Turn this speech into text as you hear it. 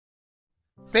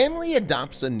Family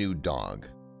adopts a new dog.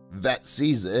 Vet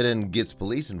sees it and gets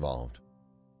police involved.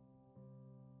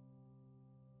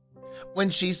 When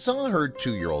she saw her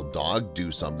 2-year-old dog do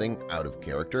something out of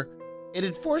character, it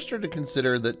had forced her to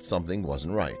consider that something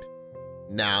wasn't right.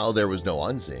 Now there was no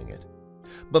unseeing it.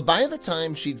 But by the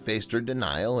time she'd faced her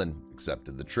denial and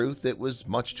accepted the truth, it was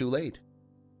much too late.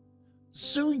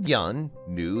 Sue Yun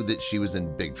knew that she was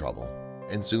in big trouble,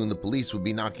 and soon the police would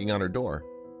be knocking on her door.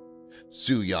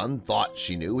 Sue Yun thought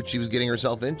she knew what she was getting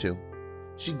herself into.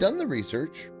 She'd done the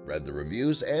research, read the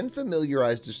reviews, and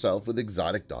familiarized herself with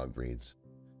exotic dog breeds.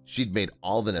 She'd made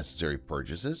all the necessary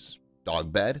purchases: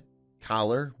 dog bed,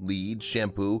 collar, lead,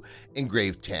 shampoo,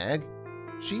 engraved tag.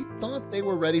 She thought they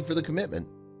were ready for the commitment.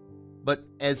 But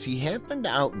as he happened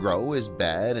to outgrow his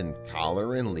bed and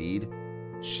collar and lead,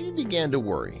 she began to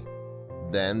worry.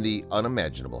 Then the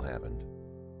unimaginable happened.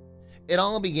 It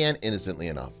all began innocently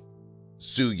enough.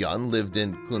 Sue Yun lived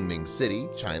in Kunming City,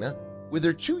 China, with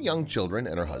her 2 young children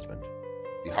and her husband.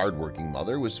 The hardworking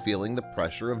mother was feeling the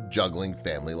pressure of juggling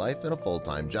family life and a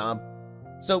full-time job,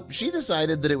 so she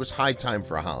decided that it was high time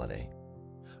for a holiday.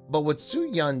 But what Sue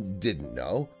Yun didn't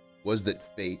know was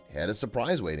that fate had a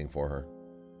surprise waiting for her.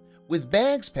 With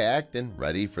bags packed and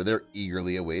ready for their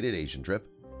eagerly awaited Asian trip,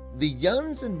 the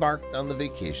Yuns embarked on the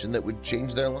vacation that would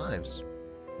change their lives.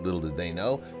 Little did they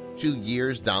know, 2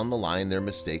 years down the line their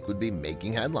mistake would be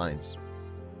making headlines.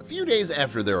 A few days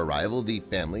after their arrival, the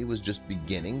family was just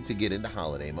beginning to get into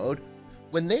holiday mode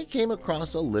when they came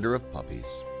across a litter of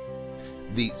puppies.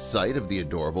 The sight of the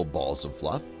adorable balls of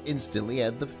fluff instantly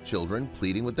had the children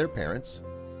pleading with their parents.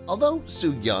 Although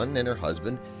Sue Yun and her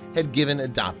husband had given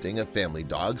adopting a family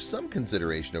dog some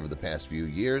consideration over the past few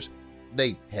years,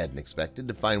 they hadn't expected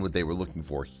to find what they were looking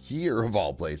for here of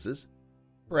all places.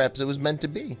 Perhaps it was meant to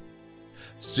be.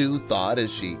 Sue thought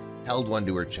as she held one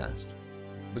to her chest.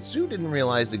 But Sue didn't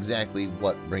realize exactly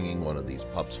what bringing one of these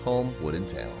pups home would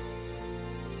entail.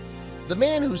 The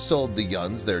man who sold the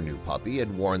Yuns their new puppy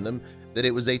had warned them that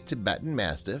it was a Tibetan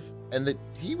Mastiff and that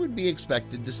he would be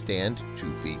expected to stand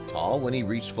 2 feet tall when he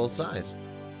reached full size.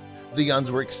 The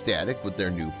Yuns were ecstatic with their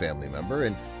new family member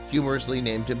and humorously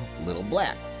named him Little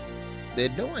Black. They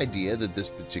had no idea that this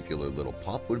particular little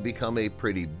pup would become a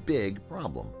pretty big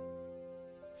problem.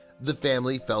 The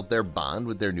family felt their bond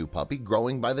with their new puppy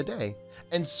growing by the day,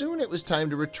 and soon it was time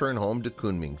to return home to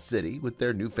Kunming City with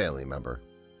their new family member.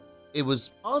 It was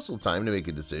also time to make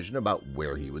a decision about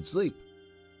where he would sleep.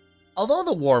 Although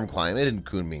the warm climate in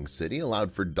Kunming City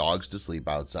allowed for dogs to sleep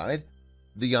outside,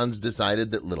 the Yuns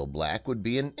decided that Little Black would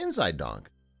be an inside dog.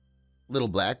 Little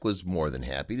Black was more than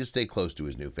happy to stay close to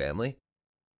his new family,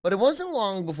 but it wasn't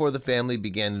long before the family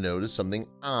began to notice something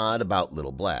odd about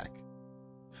Little Black.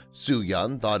 Sue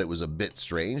Yun thought it was a bit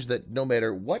strange that no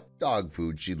matter what dog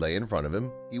food she'd lay in front of him,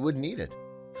 he wouldn't eat it.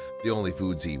 The only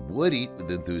foods he would eat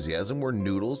with enthusiasm were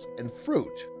noodles and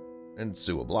fruit, and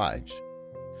Sue obliged.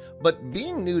 But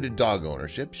being new to dog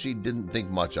ownership, she didn't think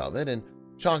much of it and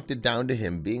chalked it down to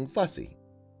him being fussy.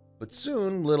 But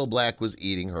soon Little Black was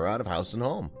eating her out of house and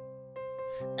home.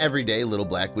 Every day Little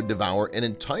Black would devour an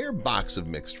entire box of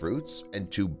mixed fruits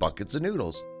and 2 buckets of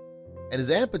noodles, and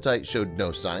his appetite showed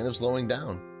no sign of slowing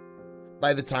down.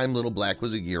 By the time Little Black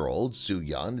was a year old, Sue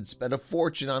Yun had spent a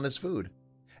fortune on his food.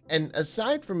 And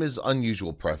aside from his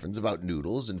unusual preference about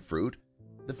noodles and fruit,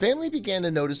 the family began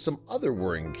to notice some other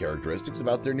worrying characteristics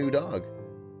about their new dog.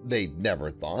 They'd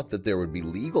never thought that there would be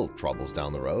legal troubles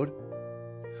down the road.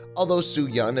 Although Sue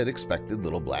Yun had expected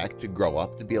Little Black to grow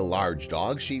up to be a large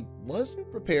dog, she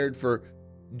wasn't prepared for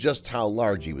just how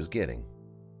large he was getting.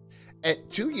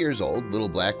 At 2 years old, Little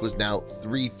Black was now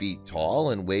 3 feet tall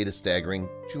and weighed a staggering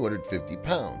 250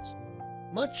 pounds,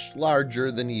 much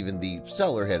larger than even the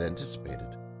seller had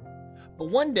anticipated. But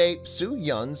one day, Sue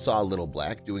Yun saw Little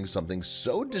Black doing something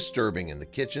so disturbing in the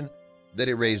kitchen that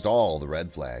it raised all the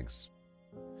red flags.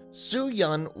 Sue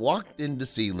Yun walked in to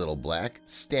see Little Black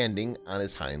standing on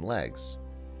his hind legs.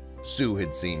 Sue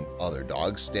had seen other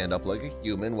dogs stand up like a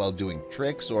human while doing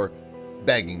tricks or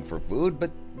begging for food,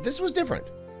 but this was different.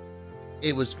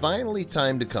 It was finally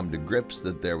time to come to grips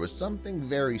that there was something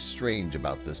very strange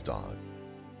about this dog.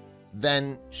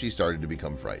 Then she started to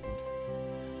become frightened.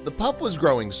 The pup was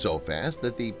growing so fast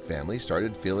that the family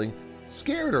started feeling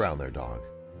scared around their dog.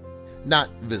 Not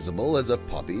visible as a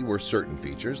puppy were certain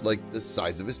features like the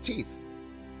size of his teeth.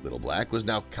 Little Black was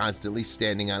now constantly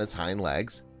standing on his hind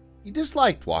legs. He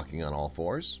disliked walking on all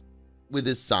fours. With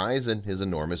his size and his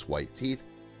enormous white teeth,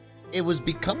 it was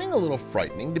becoming a little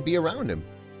frightening to be around him.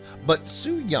 But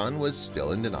Sue Yun was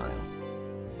still in denial.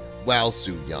 While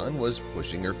Sue Yun was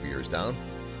pushing her fears down,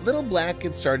 Little Black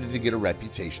had started to get a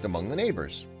reputation among the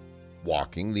neighbors.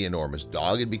 Walking the enormous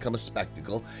dog had become a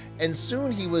spectacle, and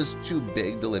soon he was too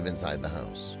big to live inside the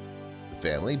house. The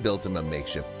family built him a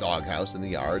makeshift doghouse in the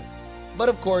yard, but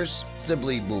of course,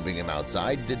 simply moving him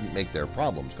outside didn't make their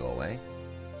problems go away.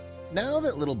 Now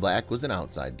that Little Black was an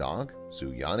outside dog,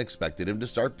 Soo-Yun expected him to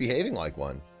start behaving like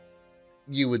one.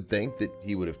 You would think that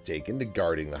he would have taken to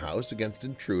guarding the house against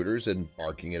intruders and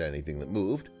barking at anything that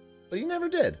moved, but he never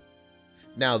did.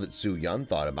 Now that Soo-Yun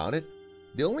thought about it,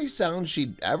 the only sound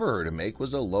she'd ever heard him make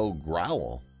was a low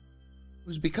growl. It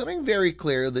was becoming very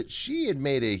clear that she had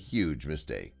made a huge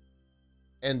mistake.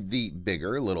 And the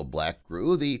bigger Little Black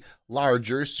grew, the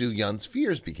larger Soo-Yun's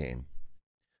fears became.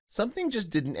 Something just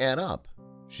didn't add up.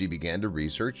 She began to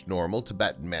research normal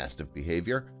Tibetan Mastiff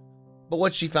behavior, but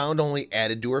what she found only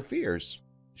added to her fears.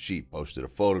 She posted a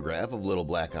photograph of Little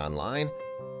Black online,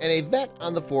 and a vet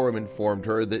on the forum informed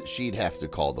her that she'd have to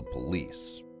call the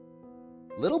police.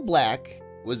 Little Black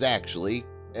was actually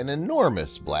an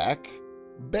enormous black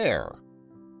bear.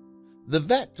 The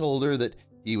vet told her that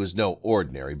he was no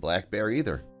ordinary black bear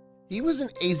either. He was an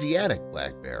Asiatic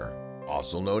black bear,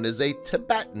 also known as a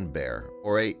Tibetan bear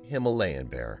or a Himalayan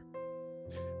bear.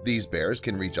 These bears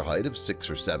can reach a height of 6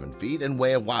 or 7 feet and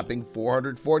weigh a whopping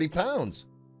 440 pounds.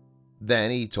 Then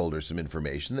he told her some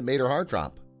information that made her heart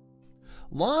drop.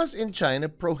 Laws in China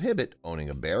prohibit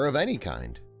owning a bear of any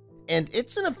kind, and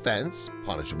it's an offense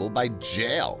punishable by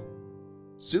jail.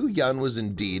 Soo-Yun was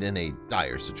indeed in a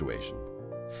dire situation.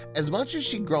 As much as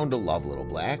she'd grown to love Little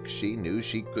Black, she knew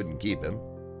she couldn't keep him.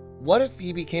 What if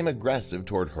he became aggressive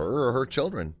toward her or her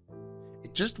children?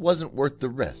 It just wasn't worth the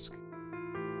risk.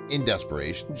 In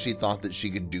desperation, she thought that she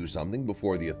could do something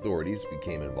before the authorities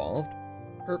became involved.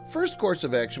 Her first course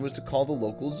of action was to call the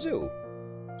local zoo.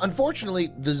 Unfortunately,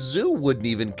 the zoo wouldn't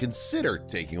even consider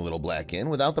taking Little Black in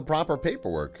without the proper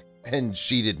paperwork, and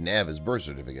she didn't have his birth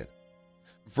certificate.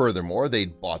 Furthermore,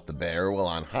 they'd bought the bear while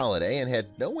on holiday and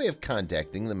had no way of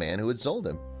contacting the man who had sold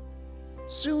him.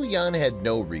 Soo-Yun had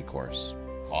no recourse.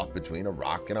 Caught between a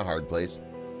rock and a hard place,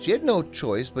 she had no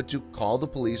choice but to call the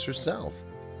police herself.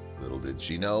 Little did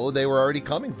she know they were already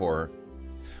coming for her.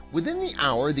 Within the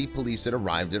hour, the police had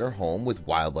arrived at her home with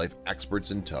wildlife experts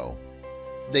in tow.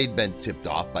 They'd been tipped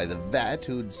off by the vet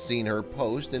who'd seen her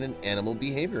post in an animal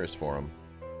behaviorist forum.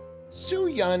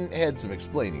 Soo-Yun had some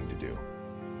explaining to do.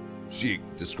 She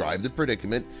described the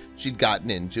predicament she'd gotten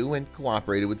into and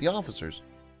cooperated with the officers,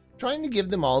 trying to give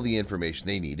them all the information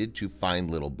they needed to find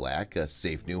Little Black a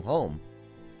safe new home.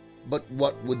 But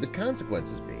what would the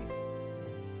consequences be?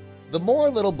 The more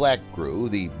Little Black grew,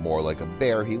 the more like a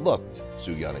bear he looked,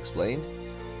 Soo-Yun explained.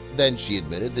 Then she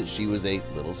admitted that she was a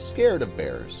little scared of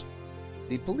bears.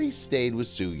 The police stayed with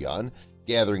Soo-Yun,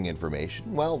 gathering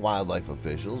information while wildlife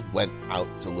officials went out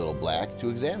to Little Black to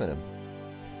examine him.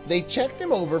 They checked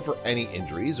him over for any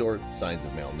injuries or signs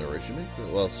of malnourishment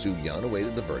while Soo-Yun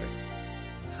awaited the verdict.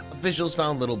 Officials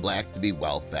found Little Black to be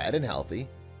well-fed and healthy.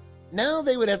 Now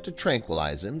they would have to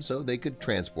tranquilize him so they could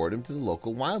transport him to the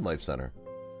local wildlife center.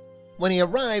 When he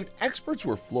arrived, experts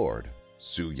were floored.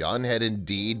 Soo-Yun had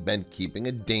indeed been keeping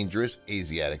a dangerous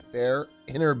Asiatic bear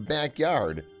in her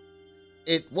backyard.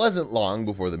 It wasn't long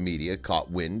before the media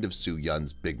caught wind of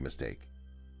Soo-Yun's big mistake.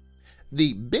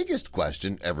 The biggest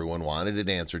question everyone wanted an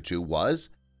answer to was,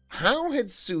 how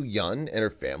had Soo-Yun and her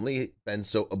family been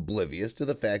so oblivious to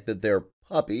the fact that their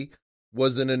puppy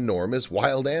was an enormous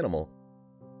wild animal?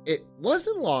 It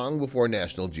wasn't long before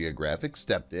National Geographic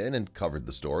stepped in and covered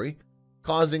the story,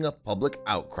 causing a public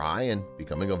outcry and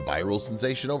becoming a viral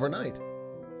sensation overnight.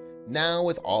 Now,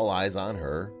 with all eyes on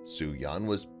her, Soo-Yun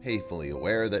was painfully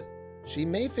aware that she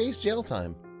may face jail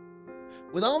time.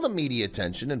 With all the media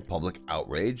attention and public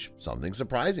outrage, something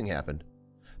surprising happened.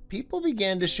 People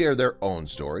began to share their own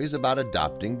stories about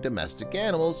adopting domestic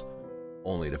animals,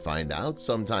 only to find out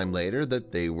sometime later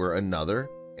that they were another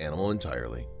animal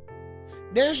entirely.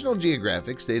 National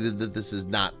Geographic stated that this is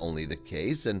not only the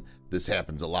case, and this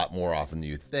happens a lot more often than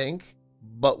you think,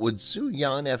 but would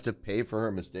Soo-Yun have to pay for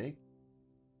her mistake?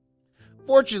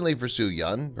 Fortunately for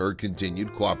Soo-Yun, her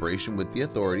continued cooperation with the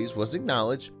authorities was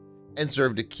acknowledged and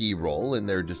served a key role in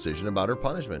their decision about her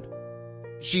punishment.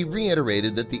 She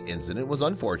reiterated that the incident was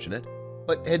unfortunate,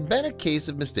 but had been a case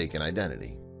of mistaken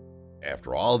identity.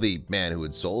 After all, the man who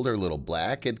had sold her Little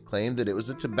Black had claimed that it was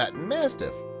a Tibetan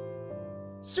Mastiff.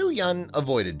 Soo-Yun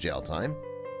avoided jail time,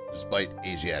 despite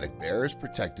Asiatic bears'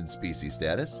 protected species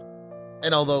status.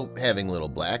 And although having Little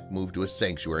Black move to a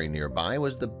sanctuary nearby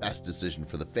was the best decision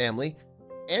for the family,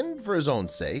 and for his own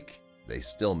sake, they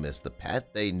still missed the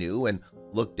pet they knew and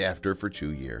looked after for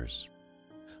 2 years.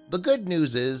 The good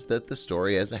news is that the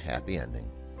story has a happy ending.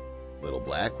 Little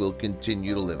Black will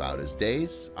continue to live out his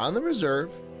days on the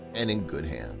reserve and in good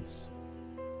hands.